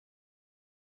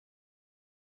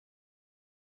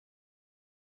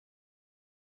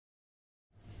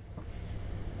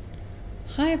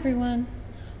Hi everyone,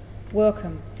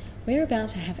 welcome. We're about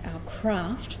to have our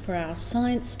craft for our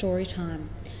science story time.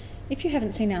 If you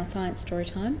haven't seen our science story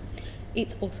time,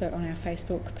 it's also on our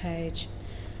Facebook page.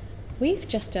 We've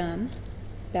just done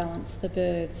Balance the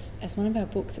Birds as one of our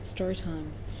books at Storytime.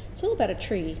 It's all about a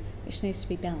tree which needs to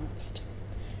be balanced.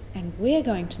 And we're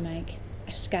going to make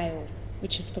a scale,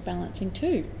 which is for balancing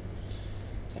too.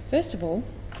 So first of all,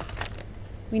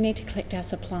 we need to collect our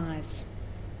supplies.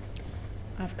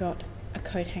 I've got a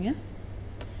coat hanger,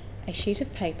 a sheet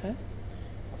of paper,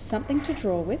 something to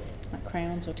draw with, like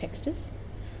crayons or textures.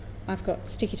 I've got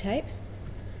sticky tape.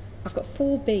 I've got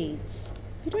 4 beads.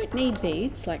 You don't need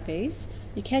beads like these.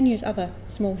 You can use other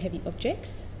small heavy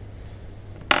objects.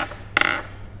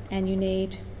 And you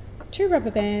need 2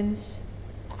 rubber bands,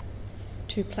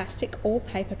 2 plastic or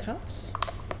paper cups,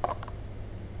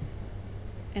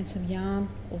 and some yarn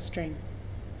or string.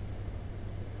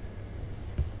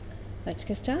 Let's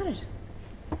get started.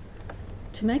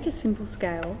 To make a simple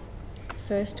scale,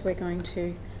 first we're going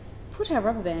to put our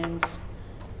rubber bands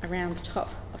around the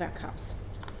top of our cups,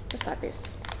 just like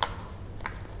this.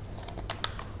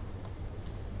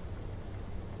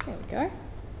 There we go.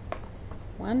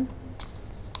 1.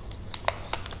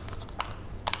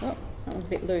 Oh, that one's a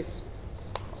bit loose.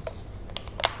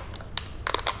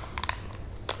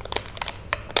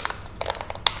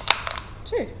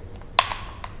 2.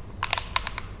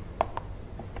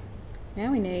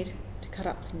 Now we need to cut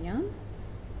up some yarn.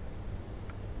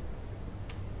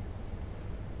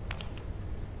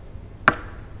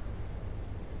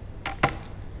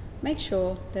 Make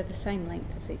sure they're the same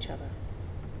length as each other.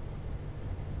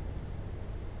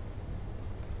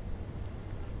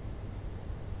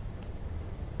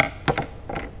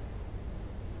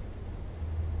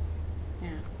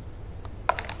 Now,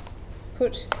 let's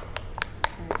put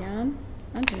our yarn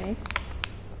underneath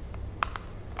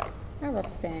our rubber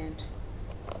band.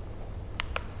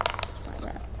 Just like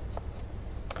that.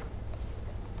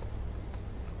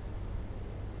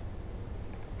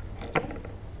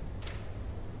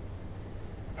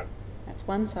 That's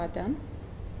one side done.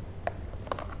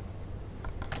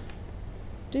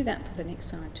 Do that for the next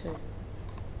side too.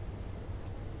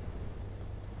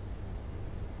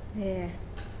 There.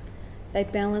 They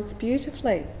balance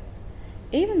beautifully.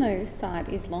 Even though this side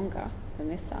is longer than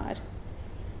this side,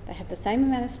 they have the same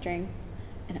amount of string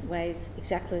and it weighs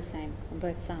exactly the same on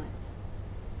both sides.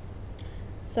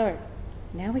 So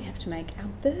now we have to make our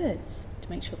birds to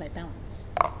make sure they balance.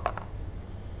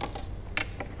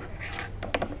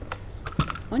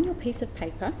 On your piece of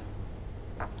paper,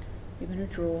 you're going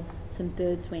to draw some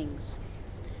bird's wings.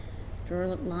 Draw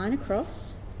a line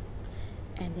across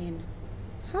and then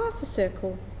half a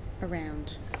circle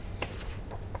around.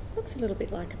 Looks a little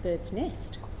bit like a bird's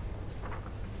nest.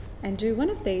 And do one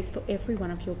of these for every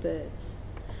one of your birds.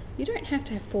 You don't have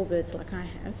to have 4 birds like I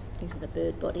have. These are the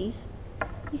bird bodies.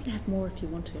 You can have more if you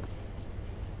want to.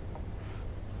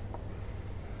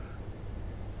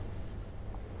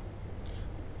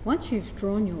 Once you've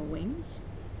drawn your wings,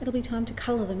 it'll be time to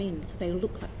colour them in so they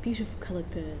look like beautiful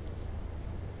coloured birds.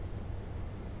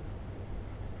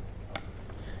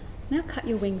 Now cut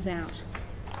your wings out.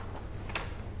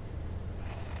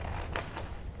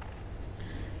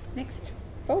 Next,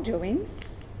 fold your wings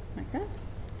like that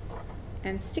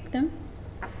and stick them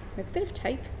with a bit of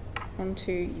tape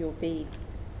onto your bead.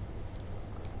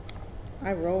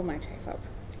 I roll my tape up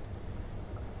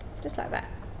just like that,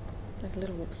 like a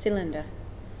little cylinder,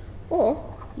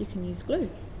 or you can use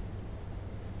glue.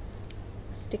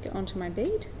 Stick it onto my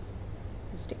bead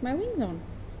and stick my wings on.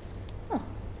 Oh,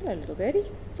 hello little birdie,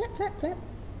 flap flap flap.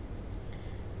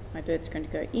 My bird's going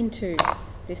to go into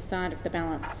this side of the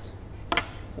balance.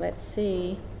 Let's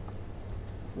see,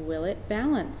 will it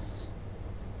balance?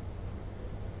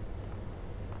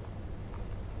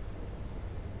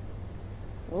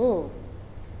 Oh,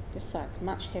 this side's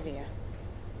much heavier.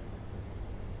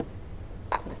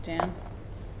 Put it down.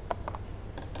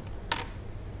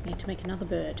 Need to make another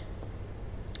bird.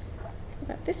 What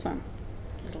about this one?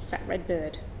 Little fat red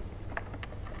bird.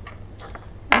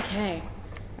 Okay,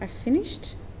 I've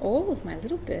finished all of my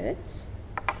little birds.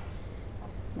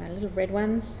 My little red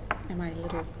ones and my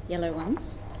little yellow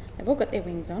ones. They've all got their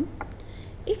wings on.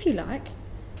 If you like,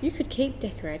 you could keep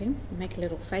decorating and make a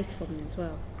little face for them as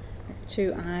well, with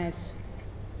 2 eyes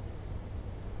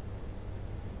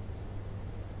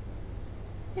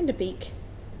and a beak.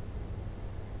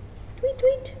 Tweet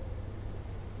tweet.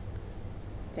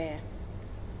 There.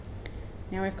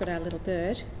 Now we've got our little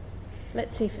bird.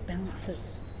 Let's see if it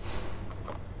balances.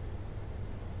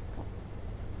 Got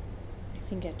my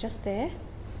finger just there,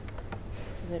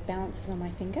 so that it balances on my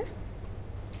finger.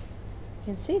 You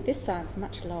can see this side's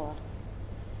much lower.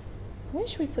 Where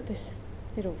should we put this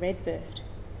little red bird?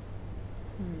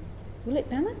 Will it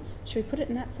balance? Should we put it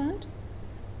in that side?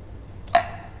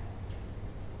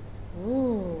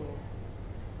 Ooh.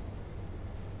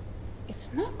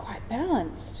 It's not quite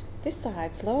balanced. This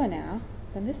side's lower now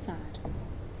than this side.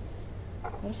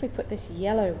 What if we put this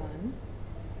yellow one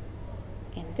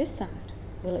in this side?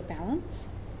 Will it balance?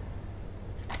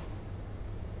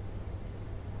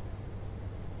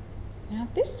 Now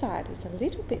this side is a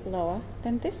little bit lower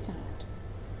than this side.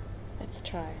 Let's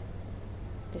try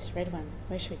this red one.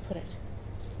 Where should we put it?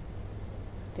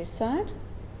 This side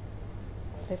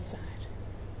or this side?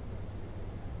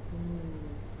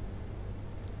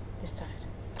 This side.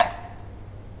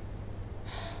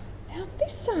 Now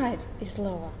this side is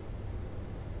lower.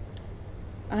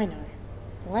 I know.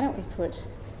 Why don't we put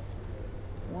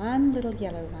one little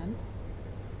yellow one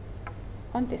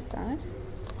on this side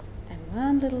and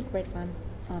one little red one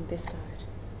on this side?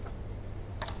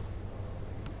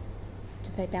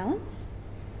 Do they balance?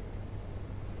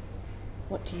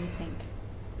 What do you think?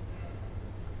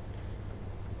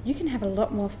 You can have a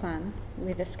lot more fun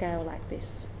with a scale like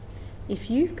this. If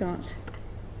you've got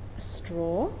a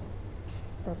straw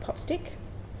or a pop stick,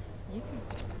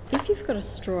 if you've got a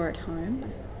straw at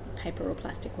home, paper or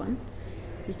plastic one,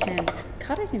 you can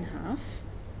cut it in half.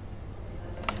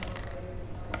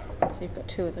 So you've got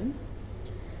two of them.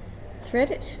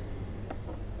 Thread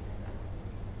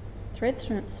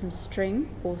some string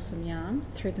or some yarn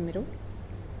through the middle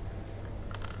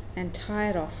and tie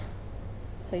it off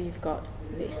so you've got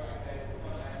this.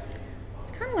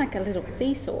 It's kind of like a little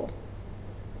seesaw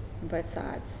on both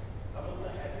sides.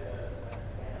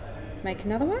 Make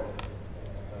another one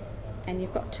and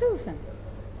you've got two of them.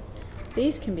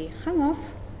 These can be hung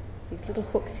off, these little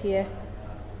hooks here,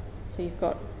 so you've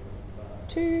got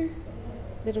two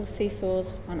little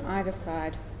seesaws on either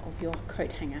side of your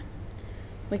coat hanger.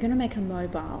 We're going to make a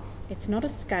mobile. It's not a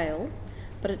scale,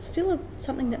 but it's still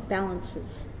something that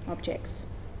balances objects.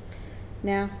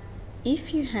 Now,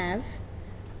 if you have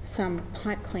some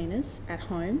pipe cleaners at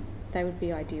home, they would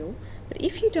be ideal. But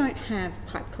if you don't have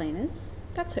pipe cleaners,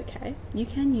 that's okay. You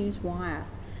can use wire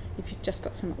if you've just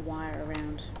got some wire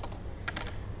around.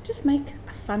 Just make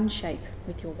a fun shape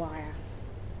with your wire.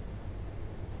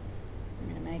 I'm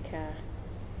going to make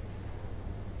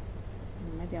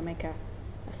maybe I'll make a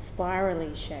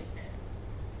spirally shape.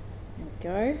 There we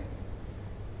go.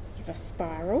 So give a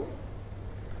spiral.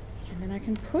 And then I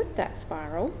can put that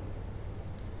spiral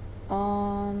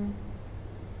on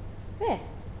there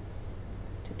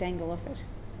to dangle off it.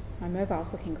 My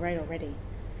mobile's looking great already.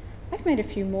 I've made a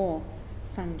few more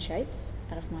fun shapes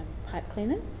out of my pipe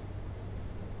cleaners.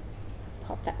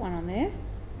 Pop that one on there.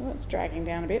 Oh, it's dragging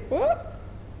down a bit. Whoa.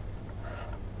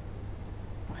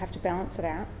 I'll have to balance it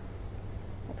out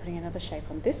by putting another shape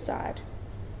on this side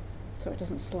so it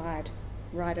doesn't slide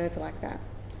right over like that.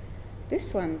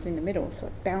 This one's in the middle, so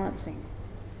it's balancing.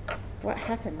 What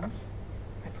happens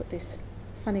if I put this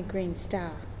funny green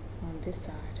star on this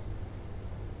side?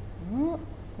 Oh,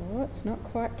 it's not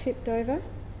quite tipped over.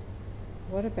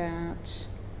 What about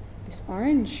this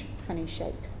orange funny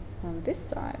shape on this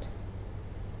side?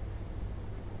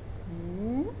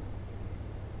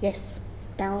 Yes,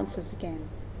 balances again.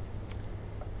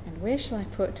 And where shall I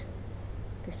put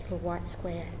this little white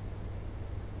square?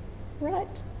 Right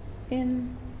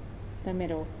in the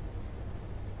middle.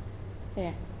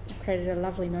 There, I've created a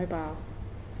lovely mobile.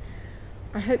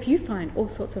 I hope you find all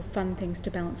sorts of fun things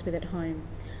to balance with at home.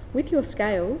 With your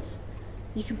scales,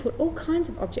 you can put all kinds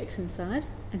of objects inside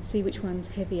and see which one's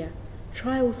heavier.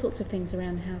 Try all sorts of things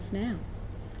around the house now.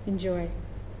 Enjoy.